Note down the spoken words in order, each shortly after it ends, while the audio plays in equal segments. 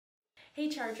Hey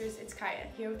Chargers, it's Kaya,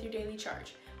 here with your Daily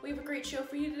Charge. We have a great show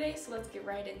for you today, so let's get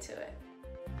right into it.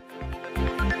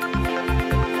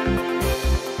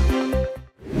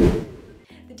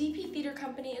 The DP Theater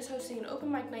Company is hosting an open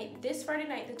mic night this Friday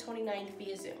night, the 29th,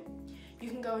 via Zoom. You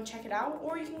can go and check it out,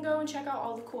 or you can go and check out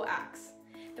all the cool acts.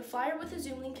 The flyer with the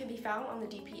Zoom link can be found on the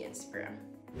DP Instagram.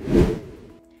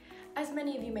 As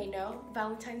many of you may know,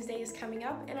 Valentine's Day is coming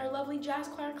up, and our lovely jazz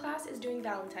choir class is doing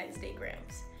Valentine's Day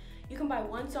grams. You can buy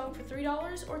one song for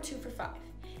 $3 or two for $5.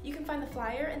 You can find the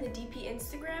flyer in the DP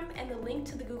Instagram and the link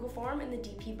to the Google form in the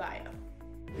DP bio.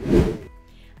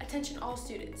 Attention all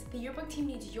students, the yearbook team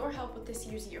needs your help with this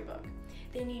year's yearbook.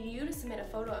 They need you to submit a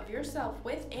photo of yourself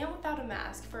with and without a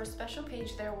mask for a special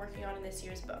page they're working on in this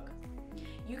year's book.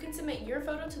 You can submit your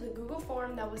photo to the Google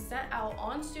form that was sent out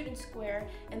on Student Square,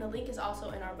 and the link is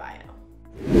also in our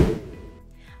bio.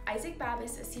 Isaac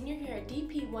Babis, a senior here at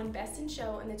DP, won Best in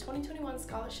Show in the 2021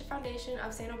 Scholarship Foundation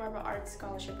of Santa Barbara Arts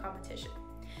Scholarship Competition.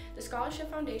 The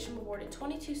Scholarship Foundation awarded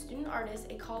 22 student artists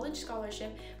a college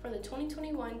scholarship for the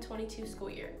 2021-22 school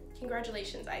year.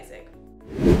 Congratulations, Isaac.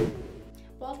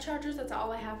 Well, Chargers, that's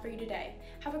all I have for you today.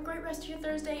 Have a great rest of your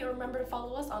Thursday, and remember to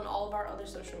follow us on all of our other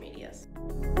social medias.